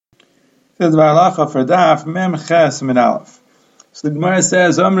Says Halacha for Daf Mem Ches Min Aleph. So the Gemara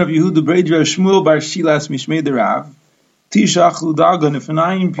says, Amr of Yehuda Breidra Shmuel Bar Shilas Mishmei Derav Tishach Ludagon. If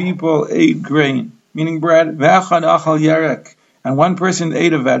 9 people ate grain, meaning bread, Ve'achad Achal Yerek, and one person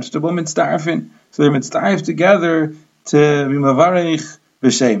ate a vegetable, Mitzdarfin. So they're Mitzdarf together to be Mavarech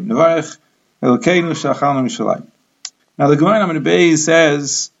B'Shem. Mavarech Elokeinu Shachalnu Mishalayim. Now the Gemara Amid Beis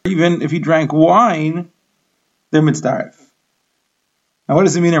says, even if he drank wine, they're Mitzdarf. Now what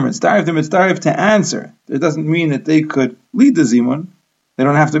does it mean they're Mitzdarf? They're Mitzdarf to answer. It doesn't mean that they could lead the Zimun. They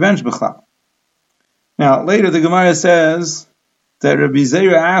don't have to bench B'chlal. Now later the Gemara says that Rabbi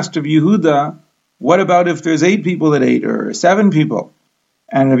Zera asked Rabbi Yehuda, what about if there's 8 people that ate, or 7 people?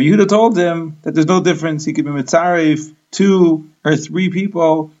 And Rabbi Yehuda told him that there's no difference. He could be Mitzaref 2 or 3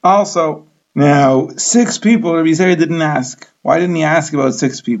 people also. Now 6 people Rabbi Zera didn't ask. Why didn't he ask about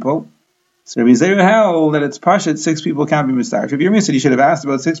 6 people? So Rabbi Zera held that it's Pashat 6 people can't be Mitzaref. Rabbi Yirmiyah said he should have asked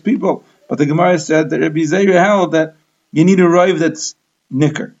about 6 people. But the Gemara said that Rabbi Zera held that you need a roiv that's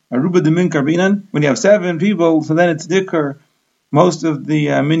nicker. Aruba de min karbinan. When you have 7 people, so then it's nicker. Most of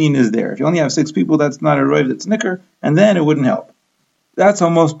the minyan is there. If you only have 6 people, that's not a roiv that's nicker, and then it wouldn't help. That's how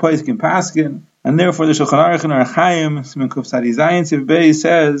most Paiskim paskin, and therefore the Shulchan Aruch and Archaim, Siman Kuf Tzadi Zayin Siv Beis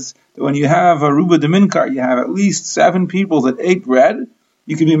says that when you have a Aruba de minkar, you have at least 7 people that ate bread,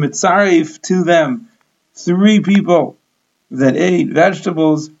 you can be mitzaref to them 3 people that ate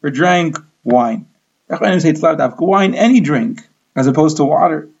vegetables or drank wine. Wine, any drink, as opposed to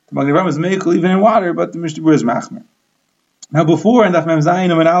water. The Magen Avraham is meikol even in water, but the Mishnah Berurah is machmer. Now before in Daf Mem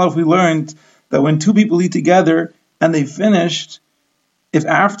Zayin and Aleph we learned that when 2 people eat together and they finished, if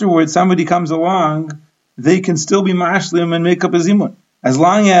afterwards somebody comes along, they can still be mashlim and make up a zimun. As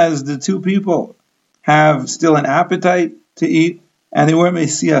long as the 2 people have still an appetite to eat, and they weren't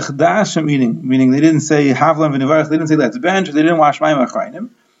mesiach dasham eating, meaning they didn't say havlam v'nivarach, they didn't say let's bench, or they didn't wash mayim achrayim.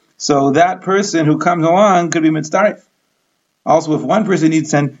 So that person who comes along could be mitzdarif. Also, if one person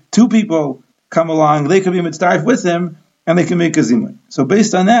eats and 2 people come along, they could be mitzdarif with him, and they can make a zimun. So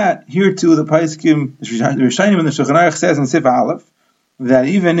based on that, here too the Paiskim, the Rishonim and the Shulchan Aruch says in Sif Aleph, that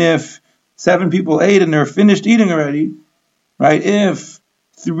even if 7 people ate and they're finished eating already, right, if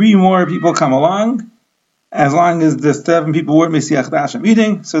 3 more people come along, as long as the 7 people weren't Mesiach Dasham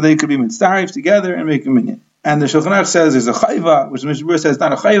eating, so they could be mitzdarif together and make a minyan. And the Shulchan Aruch says there's a chayva, which the Mishnah Berurah says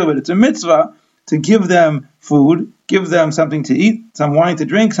not a chayva, but it's a mitzvah, to give them food, give them something to eat, some wine to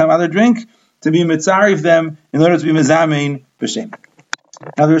drink, some other drink, to be mitzarif them in order to be mezamein b'shem.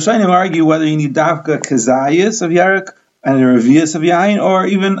 Now the Rishonim argue whether you need dafka kazayas of yarek and a revius of yain, or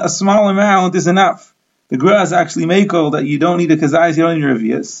even a small amount is enough. The Gemara is actually meikol that you don't need a kazayas, you don't need a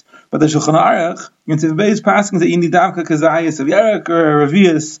revius. But the Shulchan Aruch in Siv Beis paskin that you need dafka kazayas of yarek or a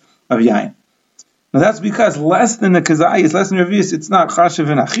revius of yain. Now that's because less than the kazayas, less than a revius, it's not chashuv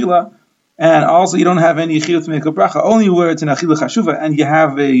and achila. And also, you don't have any chiyut to make a bracha. Only where it's an achila chashuva, and you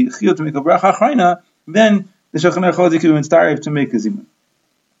have a chiyut to make a bracha achrayna, then the Shulchan Aruch holds you can mitzdarif to make a zimun.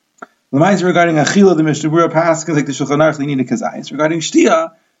 The ma'aser regarding achila, the Mishnah Berurah passes like the Shulchan Aruch, they need a kazayis. Regarding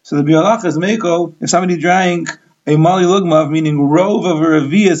shtia, so the bi'alacha is meikol. If somebody drank a mali lugmav, meaning rov of a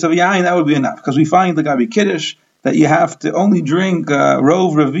revius of yain, that would be enough. Because we find the gabi kiddush that you have to only drink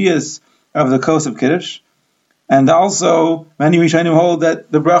rov revius of the kos of kiddush. And also, many Rishonim hold that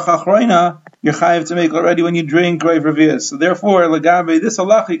the bracha achrayna you're chayiv to make already when you drink Rav Revius. So therefore, lagabe this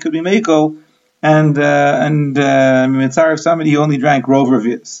halacha could be mekel and mitzaref somebody who only drank Rav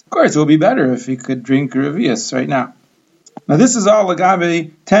Revius. Of course, it would be better if he could drink Revius right now. Now this is all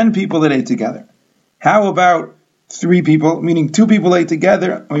lagabe 10 people that ate together. How about 3 people, meaning 2 people ate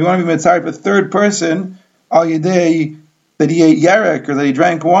together, and we want to be mitzaref a 3rd person al yedei that he ate yarek or that he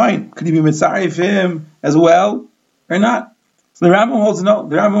drank wine? Could he be mitzaref him as well or not? So the Rambam holds no.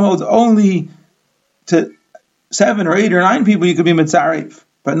 The Rambam holds only to 7 or 8 or 9 people you could be mitzaref,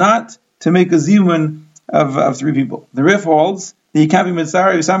 but not to make a zimun of 3 people. The Rif holds that you can't be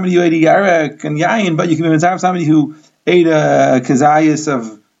mitzaref somebody who ate a yarek and yayin, but you can be mitzaref somebody who ate a kazayas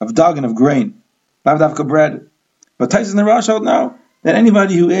of dog and of grain, lavdavka bread. But Taisus and the Rosh hold no, that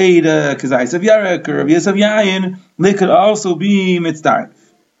anybody who ate a kazayas of yarek or a vias of yayin, they could also be mitzaref.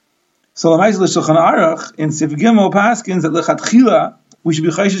 So L'maisa l'Shulchan Aruch in Sif Gimel paskins that lechatchila we should be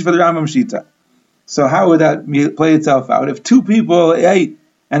chayshish for the Rambam Shita. So how would that play itself out? If 2 people ate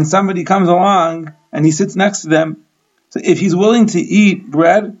and somebody comes along and he sits next to them, so if he's willing to eat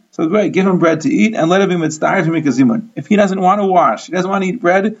bread, so great, give him bread to eat and let him be mitzdarif to make a zimun. If he doesn't want to wash, he doesn't want to eat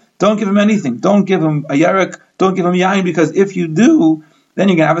bread, don't give him anything. Don't give him a yarek, don't give him yain, because if you do, then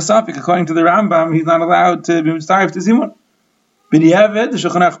you can have a suffix. According to the Rambam, he's not allowed to be mitzdarif to zimun. B'diavad, the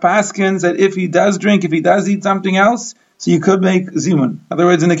Shulchan Aruch paskins that if he does drink, if he does eat something else, so you could make zimun. In other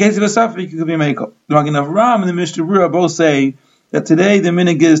words, in the case of a suffix, you could be mekel. The Magen Avraham and the Mishnah Berurah both say that today the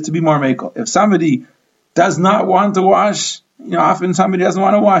minhag is to be more mekel. If somebody does not want to wash, often somebody doesn't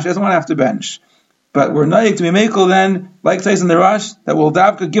want to wash, doesn't want to have to bench. But we're naik to be mekel then, like says in the Rush, that we'll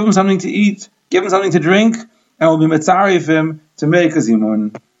give him something to eat, give him something to drink, and we'll be metzarif him to make a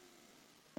zimun.